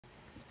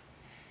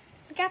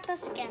We got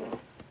this again.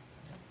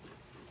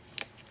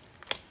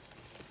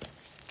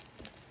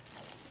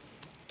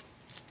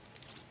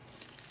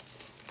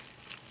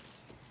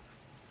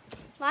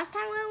 Last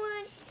time we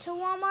went to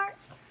Walmart,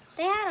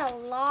 they had a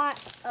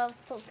lot of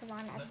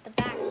Pokemon at the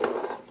back.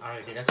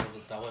 Alright, okay, that was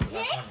the last one. Over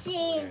there.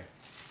 Yeah.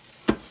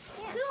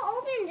 Who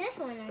opened this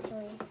one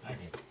actually? I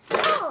did.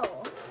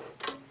 Oh.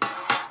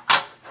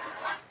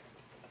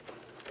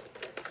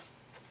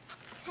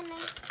 Can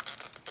I?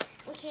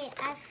 Okay,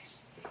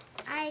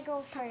 I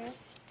go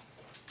first.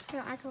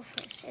 No, I go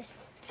first.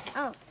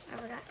 Oh, I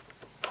forgot.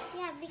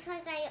 Yeah,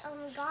 because I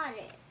got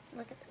it.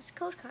 Look at this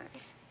code card.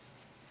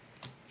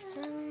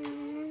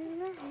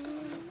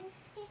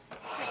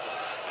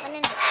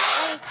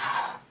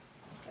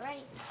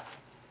 Ready?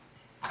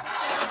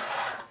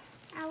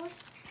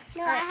 I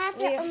have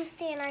to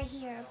stand right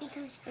here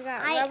because we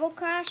got Rebel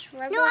Crash.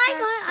 I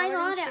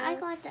got it. I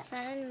got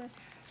that.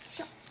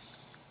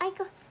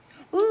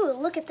 Ooh,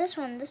 look at this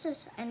one. This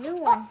is a new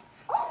one.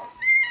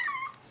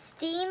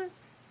 Steam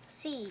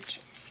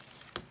Siege.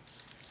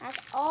 That's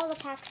all the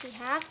packs we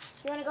have.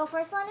 You want to go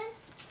first, London?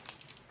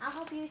 I'll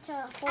help you to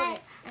hold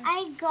it.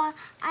 I got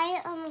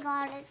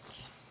it.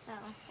 So,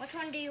 which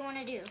one do you want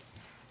to do?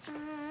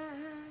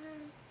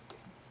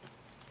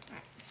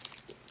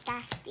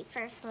 That's the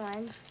first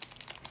one.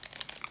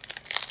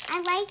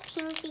 I like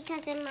pink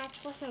because it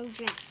matches with my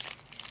dress.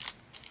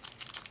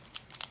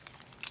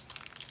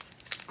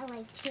 I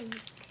like pink.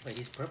 Wait,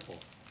 he's purple.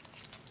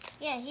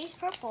 Yeah, he's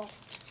purple.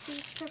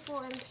 He's purple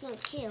and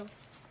pink too.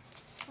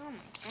 Oh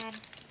my god.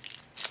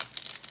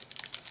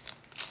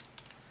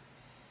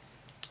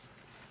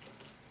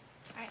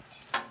 Alright.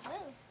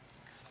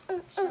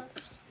 Show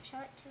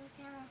it to the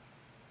camera.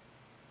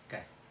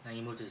 Okay, now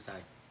you move to the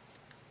side.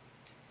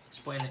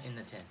 Just put in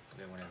the tin.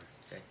 Okay, whatever.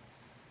 Okay.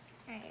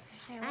 Alright,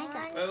 so I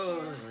got 1,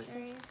 2,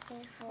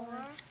 3, 4.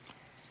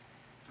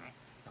 Alright.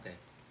 Okay.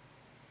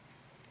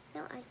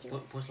 No, I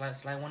do.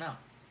 Slide one out.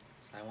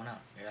 Slide one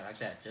out. Yeah, like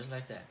that. Just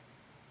like that.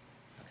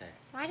 Okay.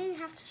 Why do you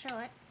have to show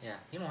it? Yeah,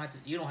 you don't have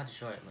to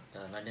show it,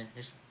 London.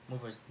 Just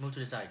move to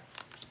the side.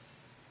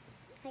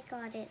 I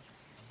got it.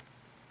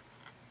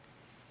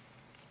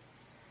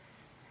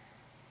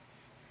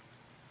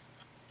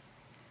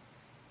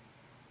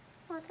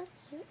 Oh,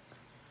 that's cute.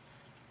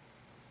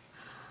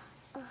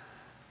 Oh.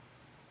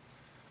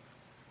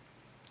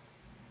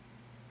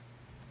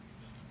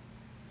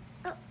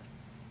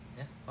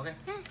 Yeah. Okay.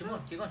 Keep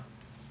going. Keep going.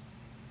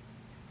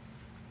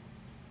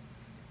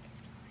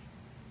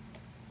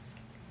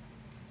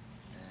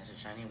 There's a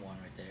shiny one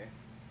right there.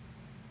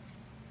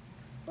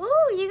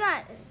 Ooh, you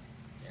got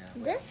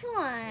this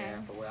one.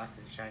 Yeah, but we're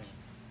after the shiny.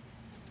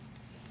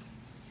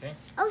 Okay.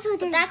 Also,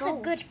 that's a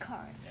good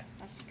card. Yeah.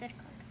 That's a good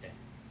card. Okay.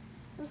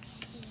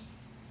 Okay.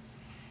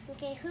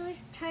 Okay,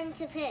 whose turn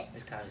to pick?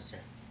 It's Kyle's turn.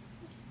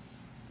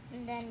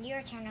 And then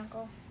your turn,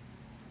 Uncle.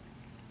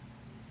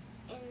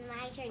 And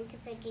my turn to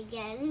pick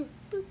again.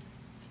 Boop.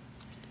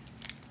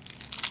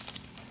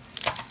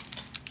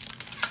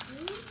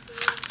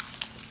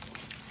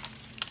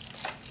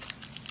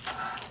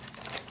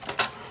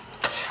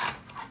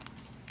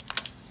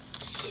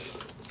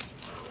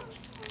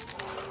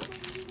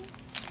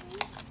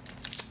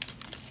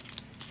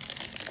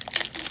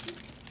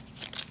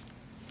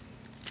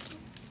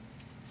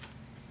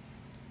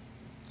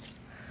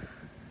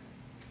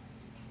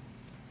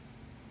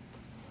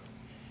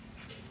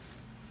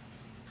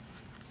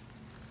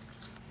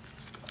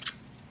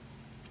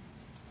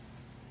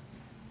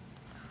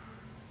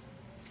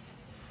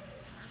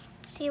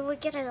 See if we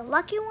get a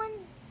lucky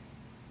one.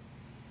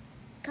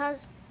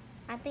 Because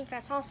I think I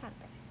saw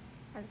something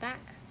at the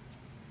back.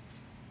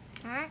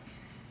 Alright.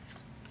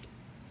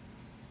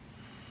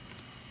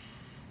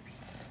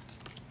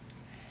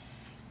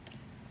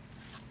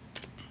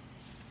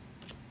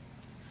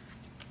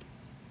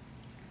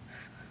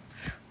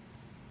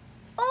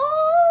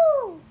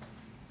 Oh!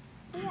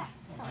 We got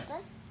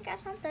something. We got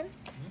something.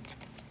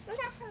 We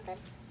got something.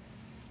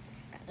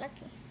 Got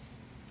lucky.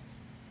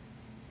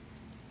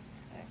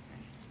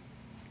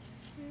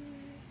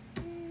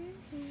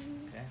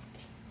 Okay.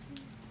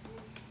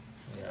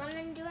 Is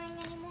London doing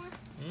any more?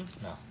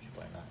 No, she's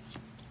probably not.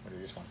 What is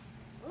this one?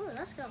 Ooh,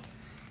 let's go.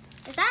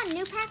 Is that a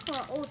new pack or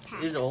an old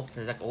pack? These are old.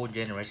 There's like old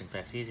generation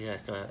packs. These here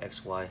still have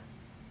X, Y.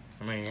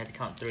 Remember, you had to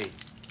count 3. 3.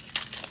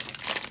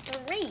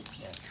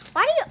 Yeah.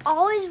 Why do you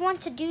always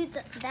want to do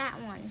that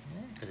one?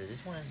 Yeah, because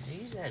this one,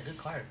 he usually had a good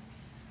card.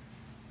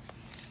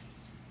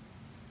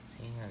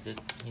 See,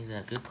 he's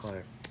a good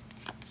card.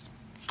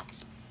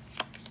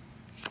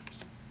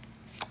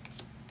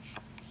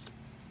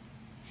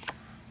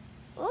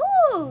 Ooh.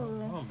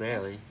 Oh,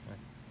 barely.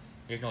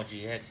 There's no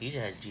GX. He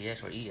usually has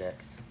GX or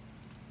EX.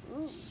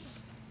 Ooh.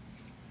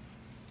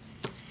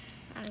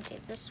 I'm gonna do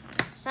this one.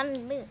 Sun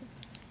and Moon.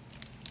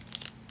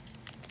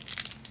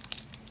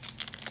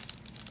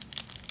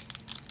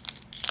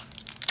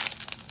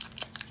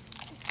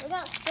 We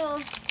got still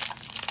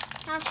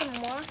have some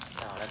more.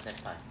 No, that's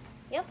next time.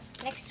 Yep,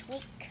 next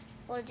week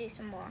we'll do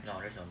some more. No,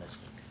 there's no next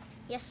week.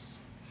 Yes.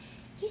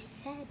 You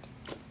said.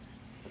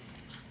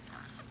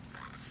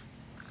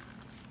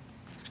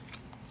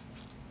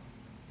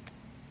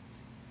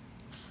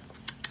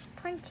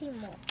 20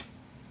 more.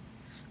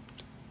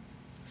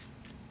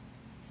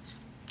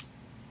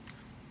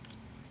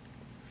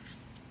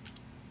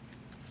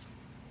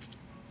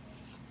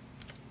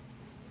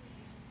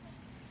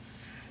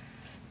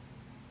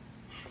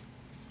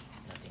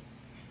 Nothing.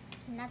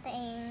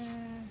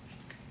 Nothing.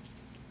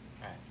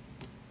 Alright.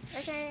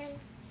 Your turn.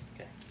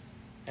 Okay.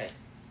 Hey.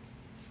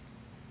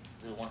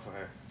 Do one for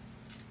her.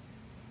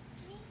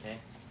 Okay?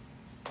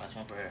 Last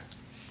one for her.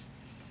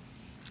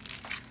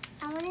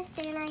 I want to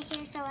stand right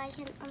here so I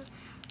can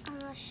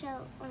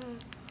show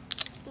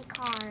the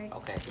card.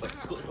 Okay, but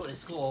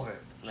scoot over,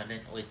 London.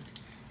 Wait,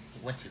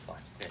 you went too far.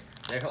 Okay,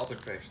 let her open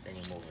first, then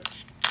you move her.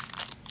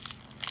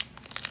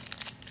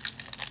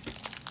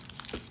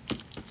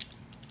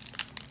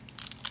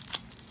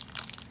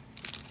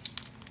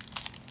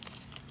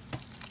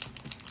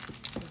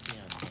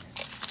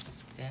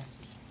 Stand.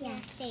 Yeah,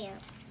 stand.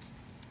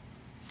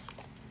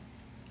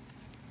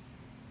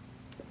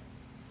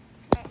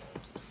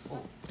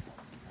 Oh,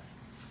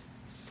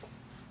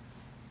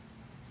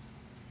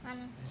 One. I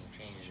need to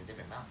change a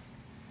different mouth.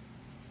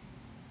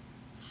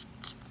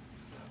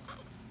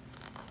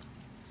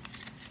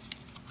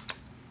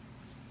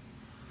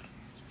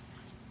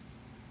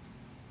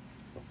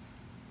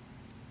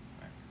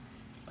 Alright,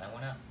 buy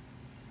one up.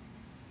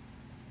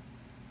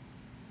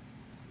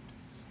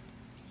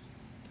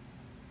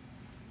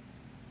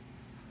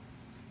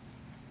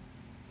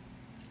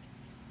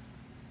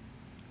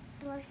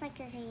 It looks like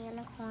there's a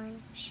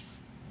unicorn.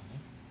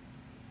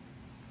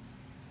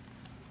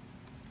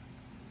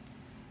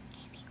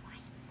 Okay, be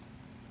quiet.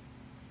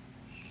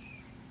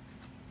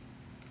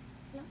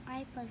 No,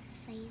 I'm supposed to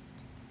say it.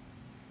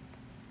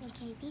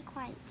 Okay, be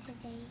quiet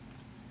today.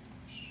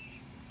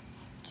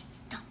 Okay,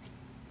 stop it.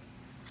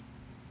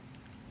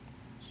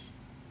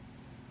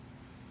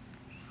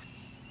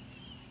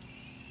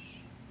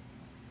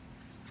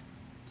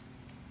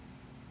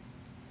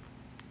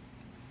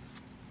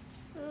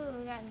 Ooh,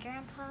 we got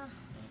Grandpa,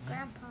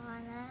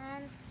 and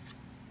then...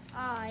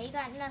 Oh, you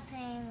got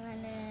nothing,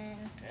 and then...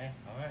 Okay,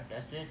 alright,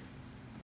 that's it.